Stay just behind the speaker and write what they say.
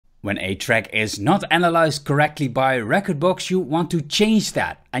When a track is not analyzed correctly by Rekordbox, you want to change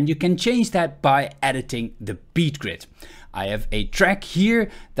that. And you can change that by editing the beat grid. I have a track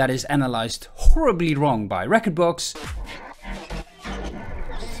here that is analyzed horribly wrong by Rekordbox.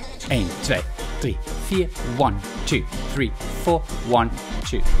 1, 2, 3, 4, 1, 2, 3, 4, 1,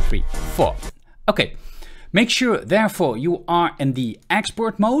 2, 3, 4. Okay, make sure therefore you are in the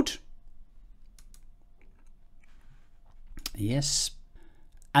export mode. Yes.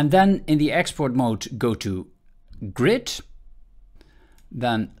 And then in the export mode, go to grid.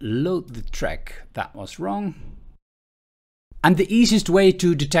 Then load the track that was wrong. And the easiest way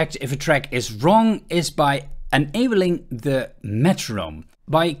to detect if a track is wrong is by enabling the metronome.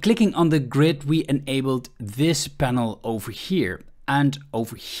 By clicking on the grid, we enabled this panel over here. And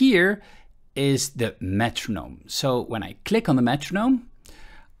over here is the metronome. So when I click on the metronome,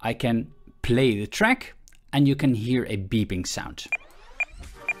 I can play the track and you can hear a beeping sound.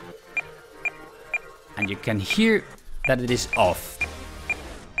 And you can hear that it is off.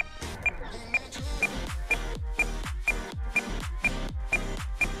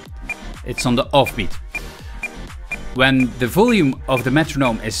 It's on the off beat. When the volume of the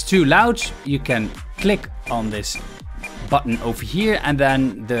metronome is too loud, you can click on this button over here and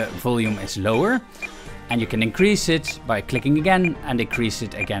then the volume is lower. And you can increase it by clicking again and decrease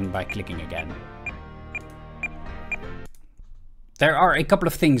it again by clicking again. There are a couple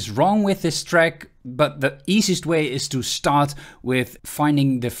of things wrong with this track, but the easiest way is to start with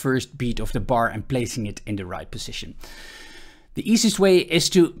finding the first beat of the bar and placing it in the right position. The easiest way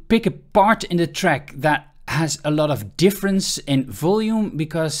is to pick a part in the track that has a lot of difference in volume,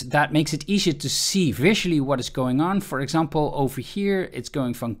 because that makes it easier to see visually what is going on. For example, over here, it's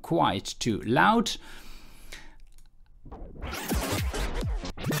going from quiet to loud.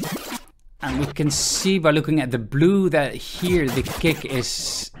 And we can see by looking at the blue that here the kick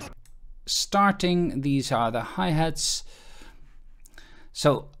is starting. These are the hi-hats.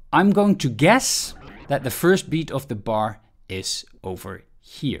 So I'm going to guess that the first beat of the bar is over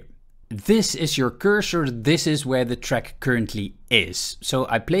here. This is your cursor. This is where the track currently is. So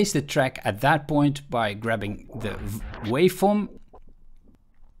I place the track at that point by grabbing the waveform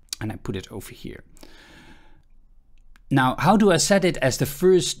and I put it over here. Now, how do I set it as the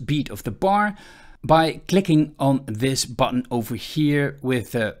first beat of the bar? By clicking on this button over here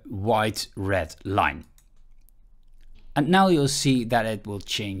with the white red line. And now you'll see that it will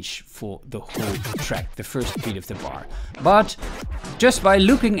change for the whole track, the first beat of the bar. But just by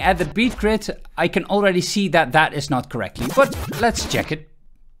looking at the beat grid, I can already see that that is not correctly. But let's check it.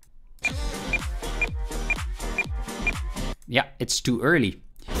 Yeah, it's too early.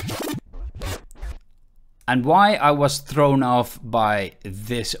 And why I was thrown off by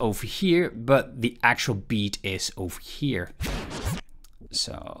this over here, but the actual beat is over here.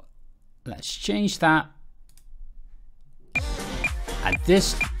 So let's change that. And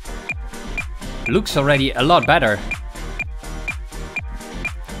this looks already a lot better.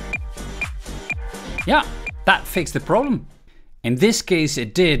 Yeah, that fixed the problem. In this case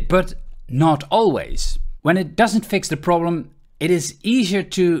it did, but not always. When it doesn't fix the problem, it is easier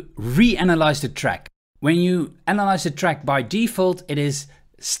to reanalyze the track. When you analyze the track by default, it is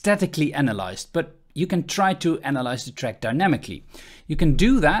statically analyzed, but you can try to analyze the track dynamically. You can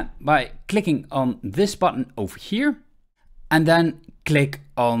do that by clicking on this button over here and then click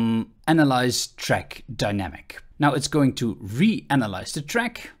on Analyze Track Dynamic. Now it's going to reanalyze the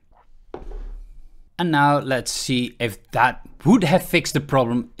track. And now let's see if that would have fixed the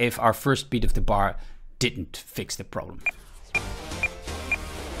problem if our first beat of the bar didn't fix the problem.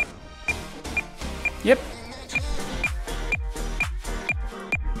 Yep.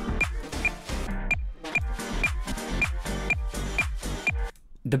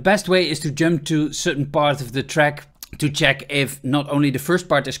 The best way is to jump to certain parts of the track to check if not only the first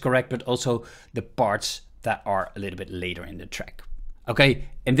part is correct, but also the parts that are a little bit later in the track. Okay,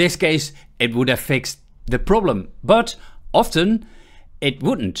 in this case, it would have fixed the problem, but often it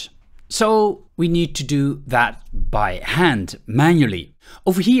wouldn't. So we need to do that by hand, manually.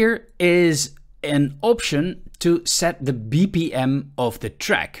 Over here is an option to set the BPM of the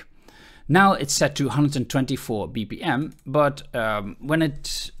track. Now it's set to 124 BPM, but when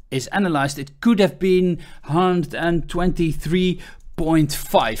it is analyzed, it could have been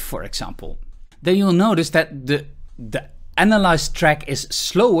 123.5, for example. Then you'll notice that the analyzed track is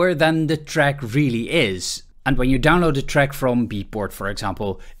slower than the track really is. And when you download the track from Beatport, for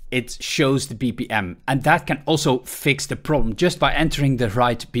example, it shows the BPM, and that can also fix the problem just by entering the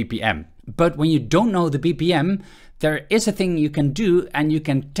right BPM. But when you don't know the BPM, there is a thing you can do, and you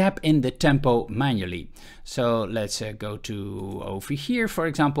can tap in the tempo manually. So let's go to over here, for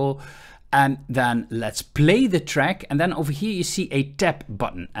example, and then let's play the track. And then over here you see a tap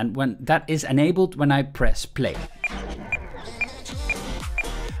button. And when that is enabled, when I press play.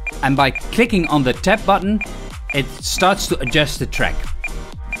 And by clicking on the tap button, it starts to adjust the track.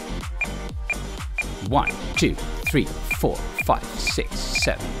 1, 2, 3, 4, 5, 6,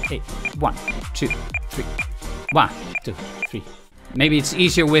 7, 8. 1, 2, 3. 1, 2, 3. Maybe it's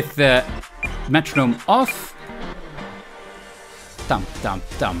easier with the metronome off. Dum, dum,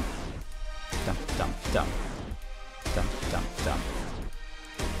 dum. Dum, dum, dum. Dum, dum, dum.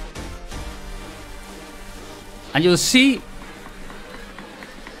 And you'll see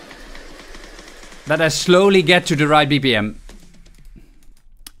that I slowly get to the right BPM.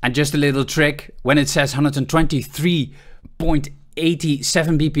 And just a little trick, when it says 123.87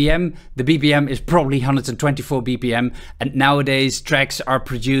 BPM, the BPM is probably 124 BPM. And nowadays tracks are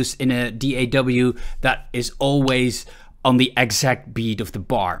produced in a DAW that is always on the exact beat of the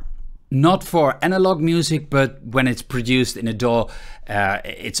bar. Not for analog music, but when it's produced in a DAW,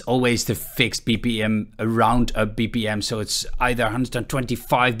 it's always the fixed BPM around a BPM. So it's either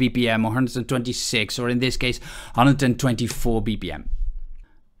 125 BPM or 126, or in this case, 124 BPM.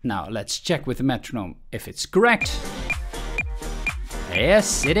 Now let's check with the metronome if it's correct.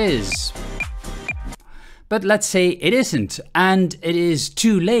 Yes, it is. But let's say it isn't, and it is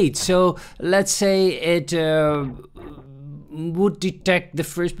too late. So let's say it would detect the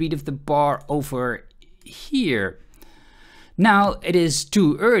first beat of the bar over here. Now it is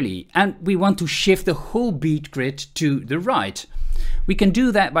too early, and we want to shift the whole beat grid to the right. We can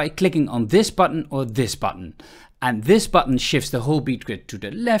do that by clicking on this button or this button. And this button shifts the whole beat grid to the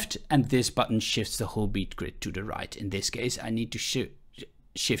left, and this button shifts the whole beat grid to the right. In this case, I need to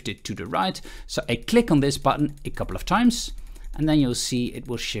shift it to the right. So I click on this button a couple of times, and then you'll see it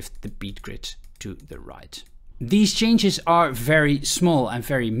will shift the beat grid to the right. These changes are very small and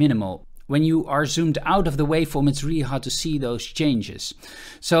very minimal. When you are zoomed out of the waveform, it's really hard to see those changes.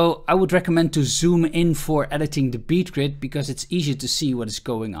 So I would recommend to zoom in for editing the beat grid, because it's easier to see what is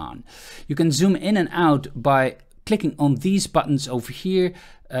going on. You can zoom in and out by clicking on these buttons over here.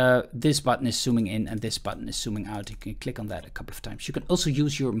 This button is zooming in and this button is zooming out. You can click on that a couple of times. You can also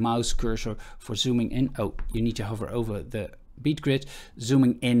use your mouse cursor for zooming in. Oh, you need to hover over the beat grid,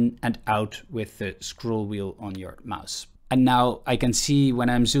 zooming in and out with the scroll wheel on your mouse. And now I can see when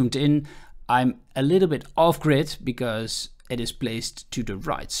I'm zoomed in, I'm a little bit off grid because it is placed to the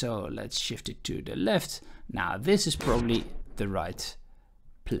right. So let's shift it to the left. Now this is probably the right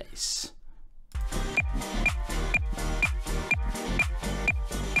place.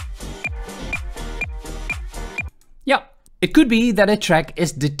 Yeah, it could be that a track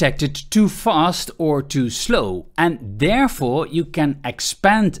is detected too fast or too slow, and therefore you can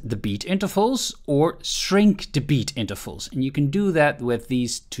expand the beat intervals or shrink the beat intervals. And you can do that with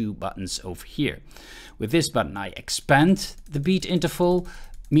these two buttons over here. With this button, I expand the beat interval,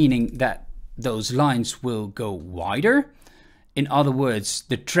 meaning that those lines will go wider. In other words,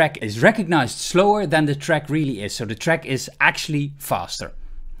 the track is recognized slower than the track really is. So the track is actually faster.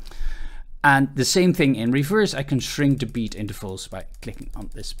 And the same thing in reverse, I can shrink the beat intervals by clicking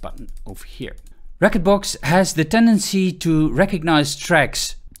on this button over here. Rekordbox has the tendency to recognize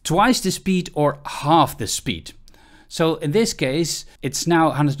tracks twice the speed or half the speed. So in this case, it's now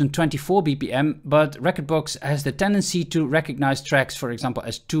 124 BPM, but Rekordbox has the tendency to recognize tracks, for example,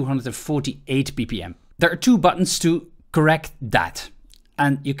 as 248 BPM. There are two buttons to correct that.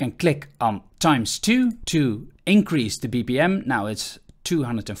 And you can click on ×2 to increase the BPM. Now it's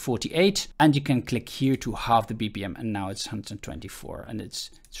 248, and you can click here to halve the BPM, and now it's 124. And it's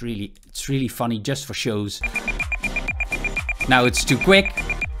really funny just for shows. Now it's too quick.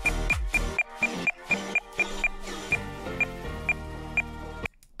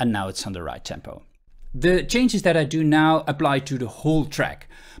 And now it's on the right tempo. The changes that I do now apply to the whole track,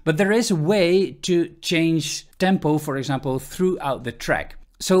 but there is a way to change tempo, for example, throughout the track.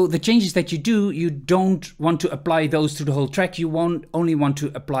 So the changes that you do, you don't want to apply those to the whole track. You only want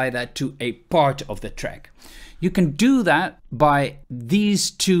to apply that to a part of the track. You can do that by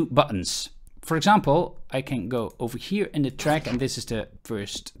these two buttons. For example, I can go over here in the track, and this is the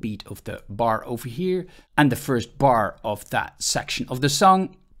first beat of the bar over here and the first bar of that section of the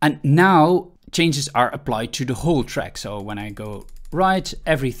song. And now changes are applied to the whole track. So when I go right,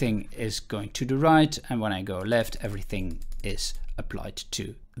 everything is going to the right. And when I go left, everything is applied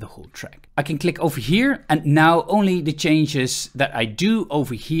to the whole track. I can click over here, and now only the changes that I do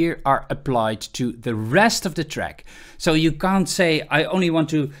over here are applied to the rest of the track. So you can't say I only want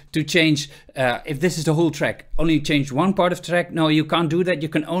to change, if this is the whole track, only change one part of the track. No, you can't do that. You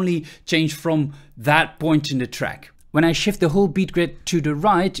can only change from that point in the track. When I shift the whole beat grid to the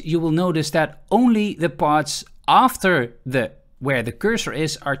right, you will notice that only the parts after where the cursor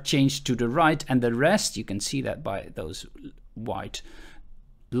is are changed to the right, and the rest, you can see that by those white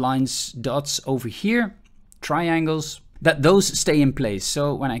lines, dots over here, triangles, that those stay in place.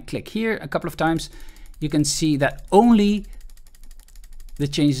 So when I click here a couple of times, you can see that only the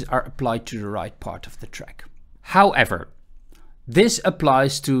changes are applied to the right part of the track. However, this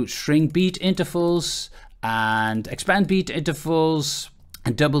applies to shrink beat intervals and expand beat intervals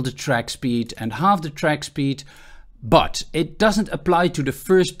and double the track speed and half the track speed. But it doesn't apply to the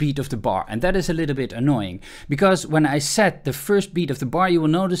first beat of the bar, and that is a little bit annoying, because when I set the first beat of the bar, you will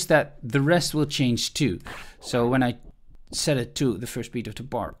notice that the rest will change too. So when I set it to the first beat of the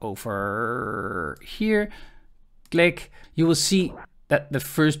bar over here, click, you will see that the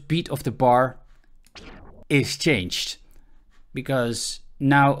first beat of the bar is changed, because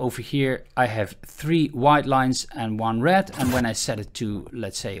now over here I have 3 white lines and 1 red, and when I set it to,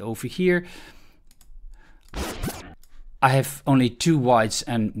 let's say, over here, I have only 2 whites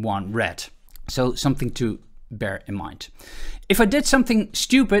and 1 red. So something to bear in mind. If I did something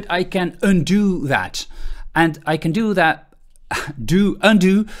stupid, I can undo that. And I can do that,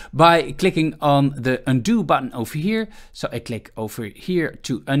 undo by clicking on the undo button over here. So I click over here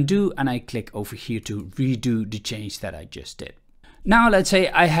to undo, and I click over here to redo the change that I just did. Now let's say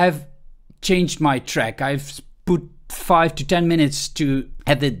I have changed my track. I've put 5 to 10 minutes to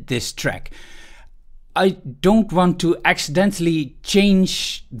edit this track. I don't want to accidentally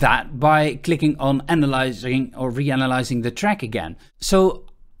change that by clicking on analyzing or reanalyzing the track again. So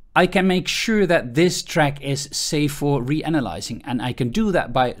I can make sure that this track is safe for reanalyzing, and I can do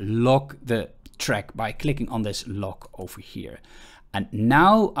that by lock the track by clicking on this lock over here. And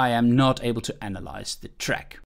now I am not able to analyze the track.